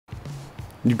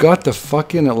You got the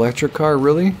fucking electric car,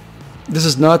 really? This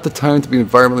is not the time to be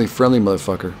environmentally friendly,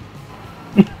 motherfucker.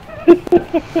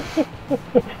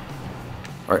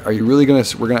 Are you really gonna...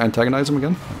 We're gonna antagonize him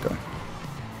again? Okay.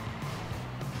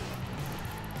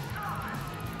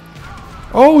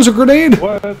 Oh, it was a grenade!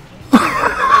 What?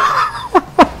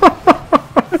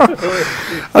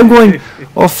 I'm going...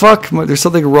 Oh, fuck. There's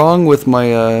something wrong with my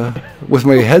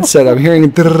headset. I'm hearing...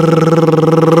 Did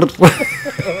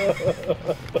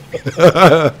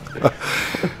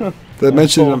I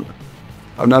mention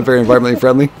I'm not very environmentally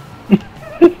friendly?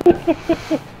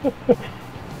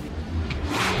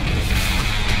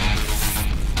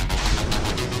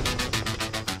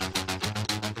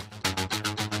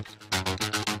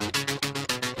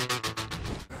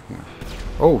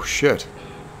 Oh, shit.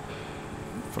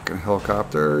 Fucking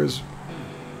helicopters.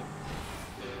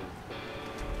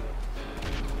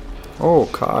 Oh,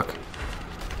 cock.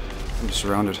 I'm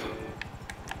surrounded.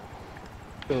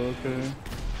 Still okay.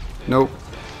 Nope.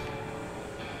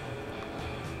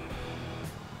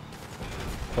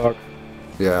 Fuck.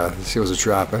 Yeah, this was a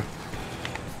trap, eh?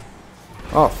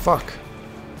 Oh, fuck.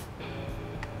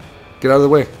 Get out of the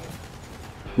way.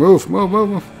 Move, move, move,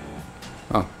 move.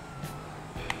 Oh.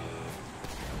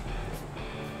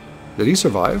 Did he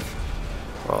survive?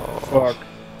 Oh. Fuck.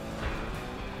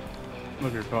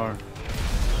 Look at your car.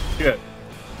 Shit.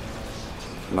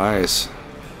 Nice.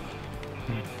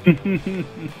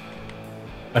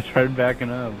 I tried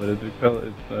backing up, but it's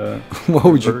What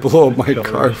would you blow up my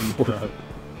car for?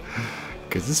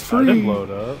 Because it's free. I didn't blow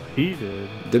it up. He did.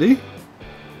 Did he?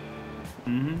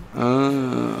 Mm-hmm.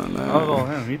 No. That was all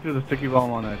him. He threw the sticky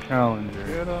bomb on that Challenger.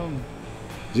 Get him.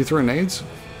 Is he throwing nades?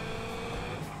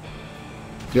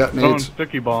 Yeah, Throwing nades.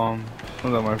 sticky bomb.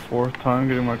 Was that my 4th time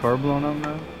getting my car blown up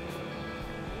now?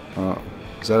 Oh,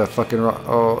 is that a fucking rock?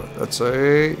 Oh, that's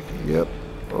a... Yep.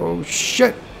 Oh,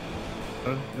 shit.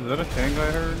 Is that a tank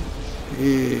I heard?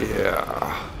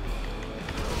 Yeah.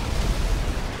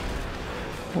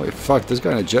 Holy fuck, this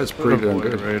guy in a jet's pretty damn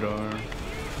good. Radar.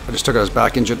 I just took out his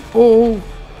back engine. Oh!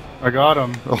 I got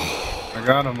him. Oh, I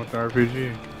got him with the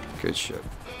RPG. good shit.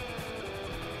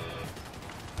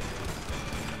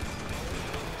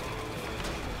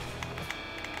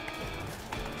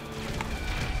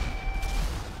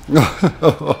 What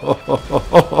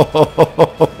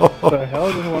the hell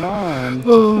is going on?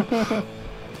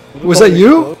 Was that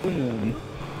you? Explosion?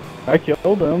 I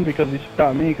killed him because he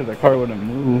shot me because the car wouldn't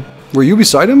move. Were you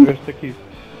beside him? There's sticky.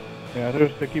 Yeah,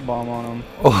 there's a sticky bomb on him.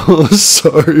 Oh,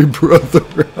 sorry,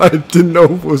 brother. I didn't know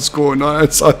what was going on. I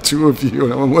saw two of you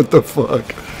and I went, what the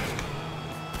fuck?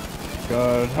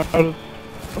 God, what the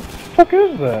fuck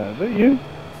is that? Is that you?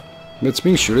 It's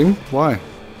me shooting. Why?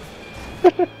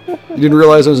 You didn't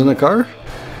realize I was in the car?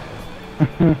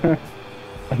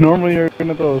 Normally you're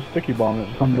gonna throw a sticky bomb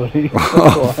at somebody.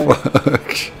 Oh,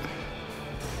 fuck.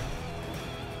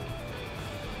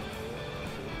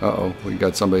 Uh-oh, we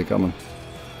got somebody coming.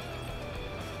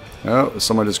 Oh,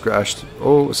 someone just crashed.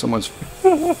 Oh, someone's...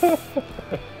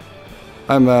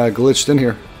 I'm glitched in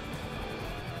here.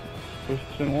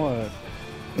 Pushed in what?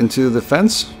 Into the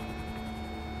fence?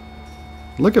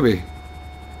 Look at me.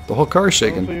 The whole car's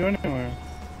I don't see shaking. you anywhere.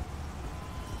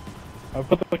 I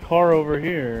put the car over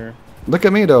here. Look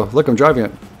at me, though. Look, I'm driving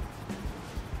it.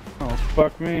 Oh,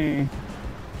 fuck me.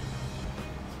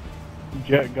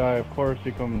 Jet guy, of course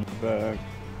he comes back.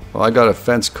 Well, I got a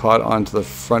fence caught onto the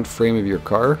front frame of your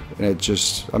car, and it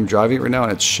just... I'm driving it right now,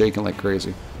 and it's shaking like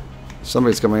crazy.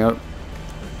 Somebody's coming out.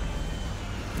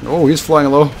 Oh, he's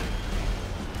flying low.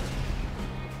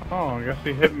 Oh, I guess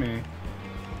he hit me.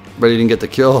 But he didn't get the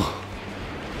kill.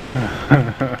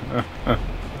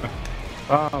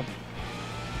 Stop.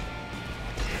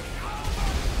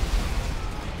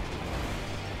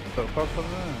 What the fuck was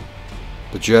that?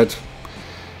 The jet.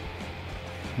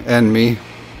 And me.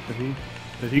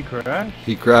 Did he crash?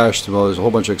 He crashed. Well, there's a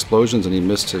whole bunch of explosions, and he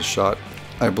missed his shot.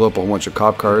 I blew up a whole bunch of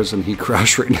cop cars, and he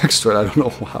crashed right next to it. I don't know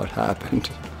how it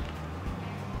happened.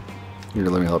 Here,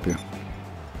 let me help you.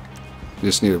 You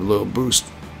just need a little boost.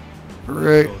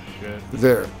 Right Oh shit.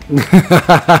 there.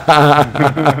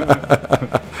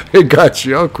 It got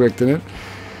you. How quick, didn't it?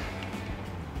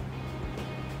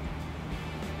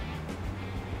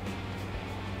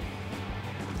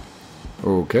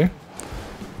 Okay.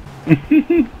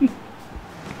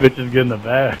 Bitch is getting the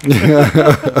back.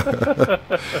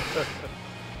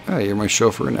 Ah, you're my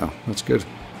chauffeur now. That's good.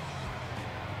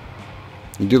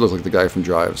 You do look like the guy from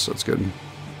Drive, so it's good.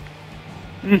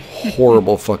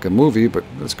 Horrible fucking movie, but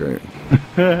that's great.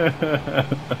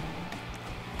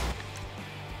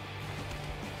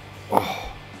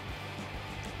 Oh.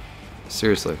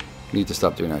 Seriously, you need to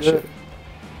stop doing that shit.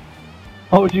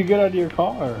 How would you get out of your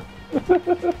car?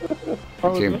 How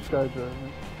was Came- this guy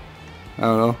driving? I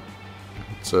don't know.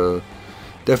 It's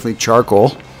definitely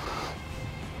charcoal.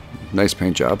 Nice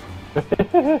paint job.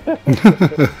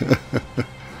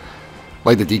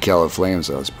 Like the decal of flames,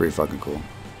 though. It's pretty fucking cool.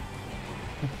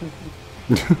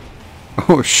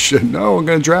 Oh shit! No, I'm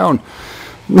gonna drown.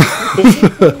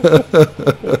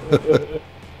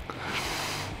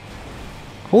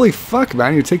 Holy fuck,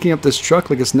 man! You're taking up this truck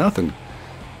like it's nothing.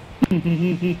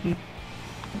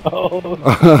 Oh.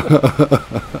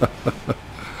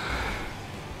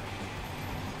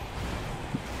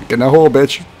 Get in that hole,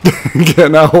 bitch. Get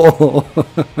in that hole. That's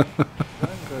a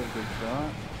good shot.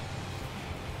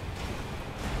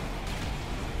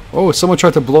 Oh, someone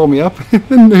tried to blow me up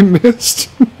and they missed.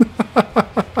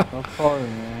 That's hard,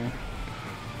 man.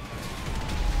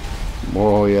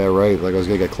 Oh yeah, right. Like I was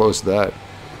gonna get close to that.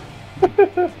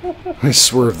 I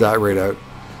swerved that right out.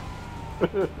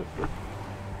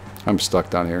 I'm stuck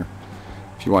down here.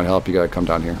 If you want help, you gotta come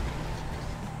down here.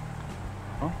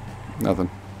 Huh? Nothing.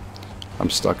 I'm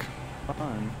stuck.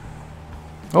 Fine.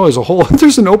 Oh, there's a hole.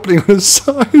 There's an opening on his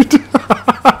side.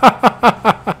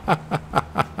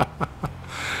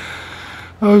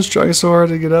 I was trying so hard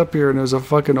to get up here, and there's a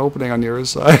fucking opening on the other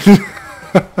side.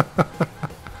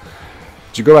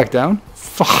 Did you go back down?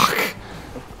 Fuck.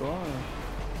 Of course.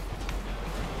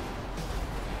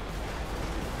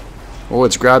 Oh,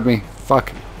 it's grabbed me.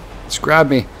 Fuck. It's grabbed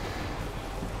me.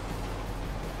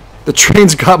 The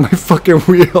train's got my fucking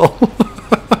wheel.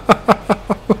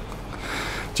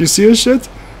 Do you see his shit?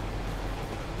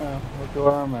 Yeah, look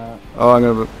where I'm at. Oh, I'm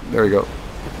gonna. There we go.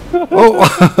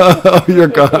 Oh, you're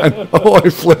gone. Oh, I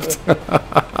flipped.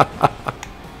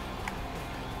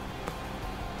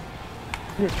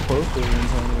 You're closer than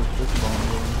some of this big bomb.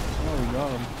 Oh, we got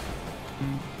him.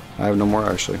 I have no more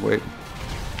actually. Wait.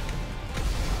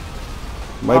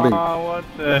 Might be. Oh, what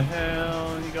the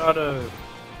hell? You gotta.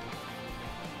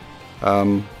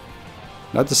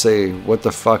 Not to say what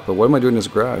the fuck, but what am I doing in this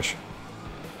garage?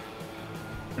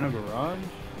 In a garage?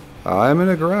 I'm in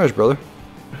a garage, brother.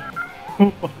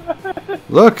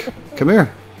 Look, come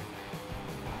here.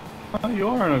 Oh, you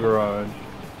are in a garage.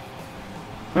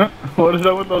 What is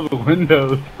up with those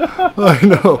windows? I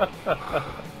know.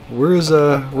 Where is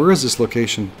this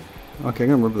location? Okay, I'm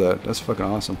gonna remember that. That's fucking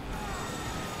awesome.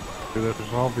 Dude,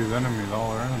 there's all these enemies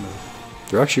all around us.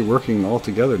 They're actually working all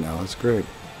together now. That's great.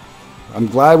 I'm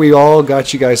glad we all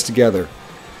got you guys together.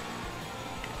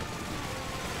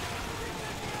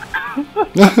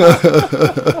 I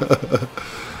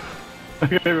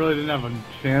really didn't have a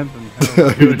chance in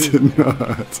hell. You did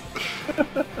not.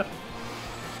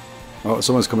 Oh,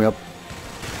 someone's coming up.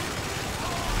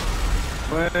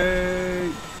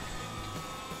 Wait.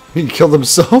 He killed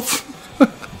himself? He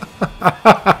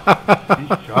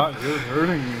shot. He was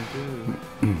hurting me too.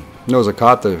 No, it was a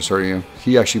cop that was hurting him.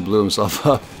 He actually blew himself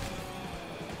up.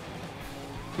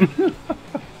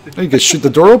 You can shoot the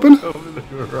door open? Over the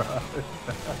garage.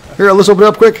 Here, let's open it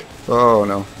up quick. Oh,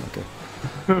 no. Okay.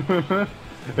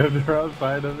 If they're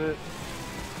outside of it.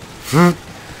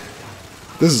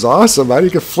 This is awesome, man. You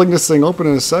can fling this thing open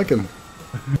in a second.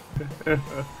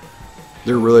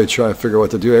 They're really trying to figure out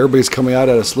what to do. Everybody's coming out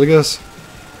at us. Look at us.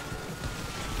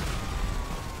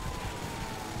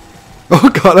 Oh,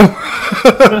 got him.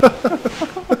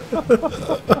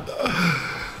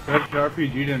 That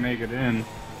RPG didn't make it in.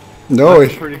 No,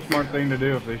 That's a pretty smart thing to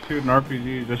do. If they shoot an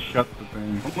RPG, just shut the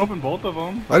thing. I'm open both of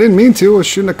them. I didn't mean to. I was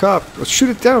shooting a cop. Let's shoot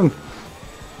it down.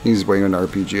 He's waiting on an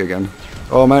RPG again.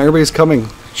 Oh, man. Everybody's coming.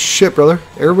 Shit, brother.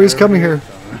 Everybody's coming here.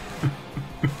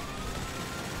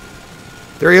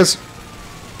 There he is.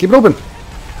 Keep it open.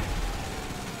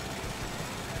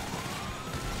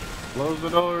 Close the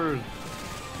doors.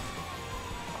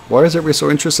 Why is everybody so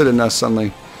interested in us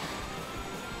suddenly?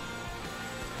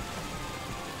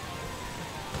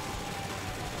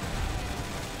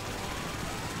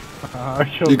 I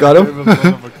killed You got him? the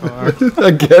guy with the car.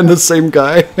 Again, the same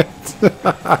guy.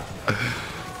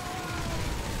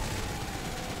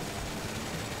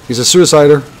 He's a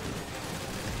suicider.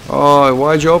 Oh,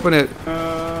 why'd you open it?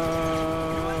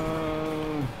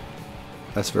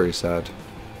 That's very sad.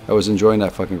 I was enjoying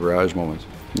that fucking garage moment.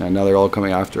 And now they're all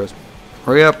coming after us.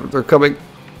 Hurry up, they're coming.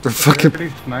 They're fucking... He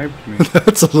sniped me.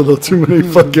 That's a little too many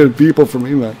fucking people for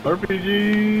me, man.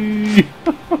 RPG!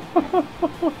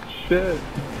 Shit.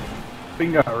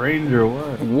 Thing got range or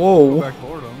what? Go Whoa. back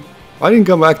toward him. I didn't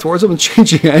come back towards them. I'm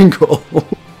changing angle.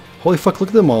 Holy fuck, look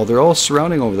at them all. They're all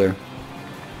surrounding over there.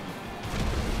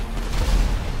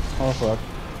 Oh fuck.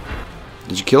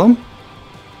 Did you kill him?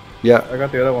 Yeah. I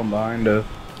got the other one behind us.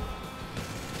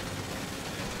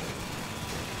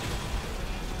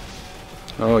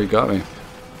 Oh, you got me.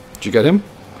 Did you get him?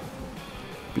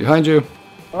 Behind you.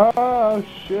 Oh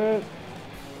shit.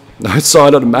 I saw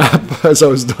it on the map as I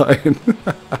was dying.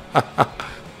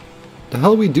 The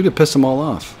hell do we do to piss them all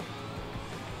off?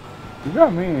 You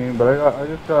got me, but I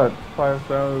just got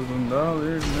 $5,000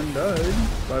 and then died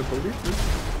by police.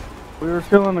 We were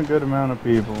killing a good amount of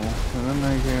people, and then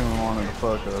they came and wanted to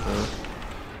fuck with us.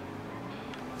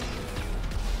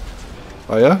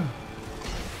 Oh yeah?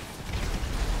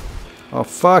 Oh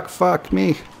fuck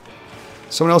me.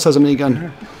 Someone else has a minigun.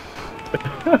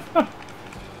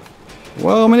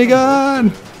 Whoa,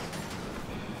 minigun!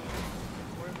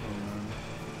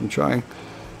 I'm trying.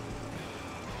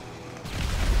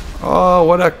 Oh,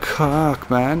 what a cock,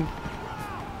 man.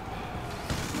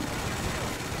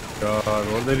 God,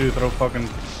 what did they do? Throw fucking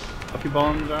puppy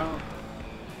bombs out?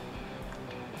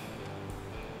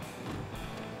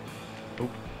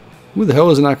 Who the hell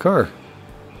is in that car?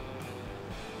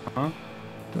 Huh?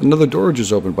 Another door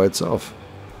just opened by itself.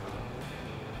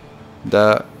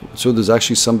 So there's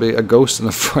actually somebody, a ghost in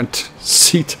the front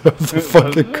seat of the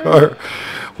fucking car.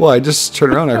 Well, I just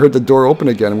turned around, I heard the door open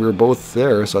again, and we were both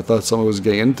there, so I thought someone was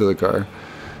getting into the car.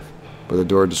 But the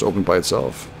door just opened by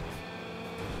itself.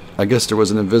 I guess there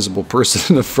was an invisible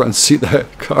person in the front seat of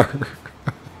that car.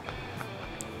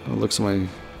 Oh, look, somebody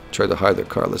tried to hide their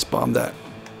car. Let's bomb that.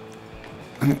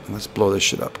 Let's blow this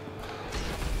shit up.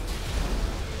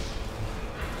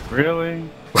 Really?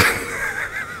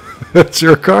 That's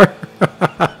your car?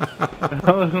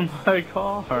 That was my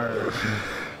car.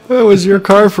 That was your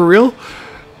car for real?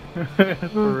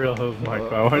 For real, that was my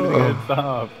car. Why did you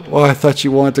stop? Well, I thought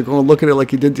you wanted to go and look at it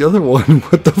like you did the other one.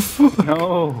 What the fuck?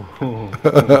 No.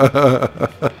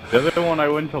 The other one, I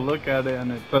went to look at it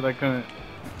and it said I couldn't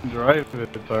drive it,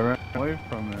 so I ran away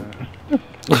from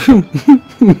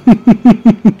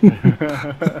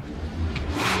it.